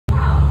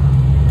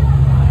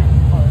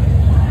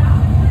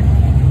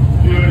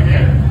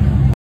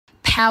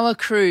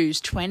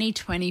Powercruise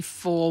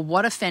 2024.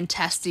 What a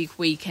fantastic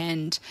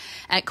weekend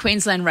at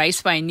Queensland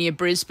Raceway near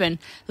Brisbane.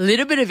 A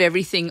little bit of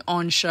everything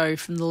on show,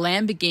 from the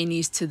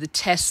Lamborghinis to the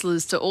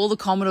Teslas to all the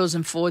Commodores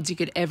and Fords you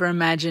could ever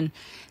imagine.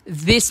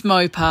 This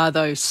Mopar,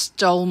 though,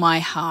 stole my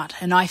heart,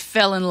 and I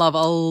fell in love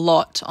a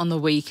lot on the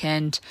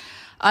weekend.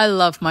 I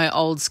love my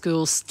old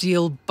school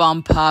steel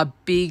bumper,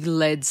 big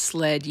lead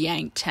sled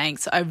yank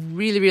tanks. I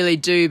really, really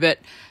do. But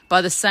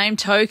by the same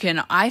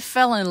token, I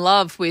fell in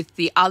love with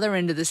the other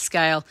end of the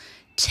scale,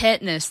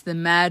 Tetanus, the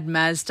Mad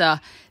Mazda.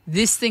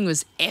 This thing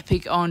was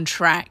epic on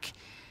track.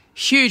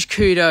 Huge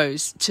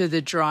kudos to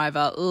the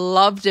driver.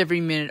 Loved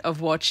every minute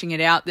of watching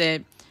it out there.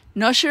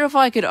 Not sure if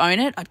I could own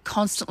it. I'd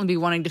constantly be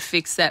wanting to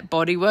fix that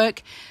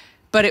bodywork,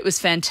 but it was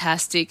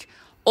fantastic.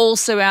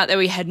 Also out there,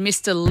 we had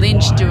Mr.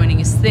 Lynch doing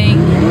his thing.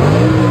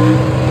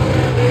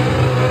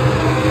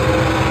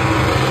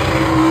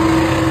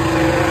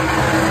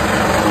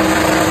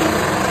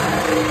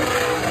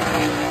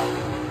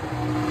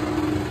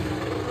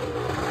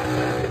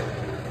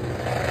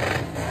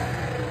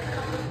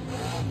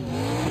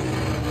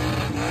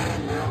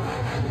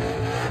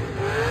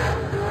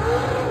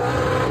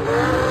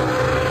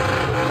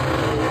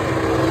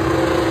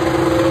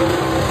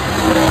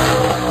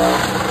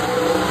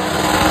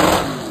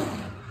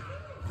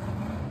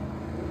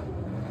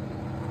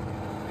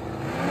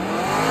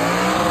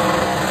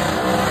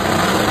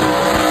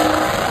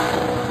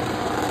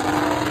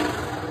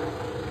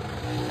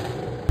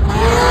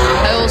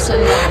 I also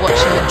love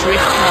watching the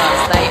drift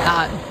cars. They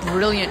are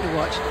brilliant to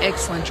watch.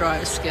 Excellent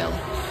driver skill.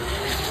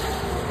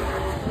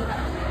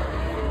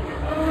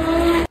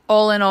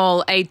 All in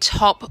all, a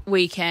top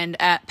weekend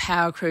at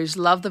Powercruise.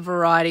 Love the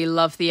variety,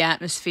 love the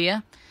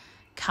atmosphere.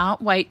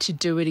 Can't wait to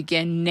do it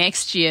again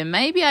next year.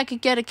 Maybe I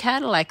could get a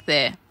Cadillac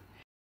there.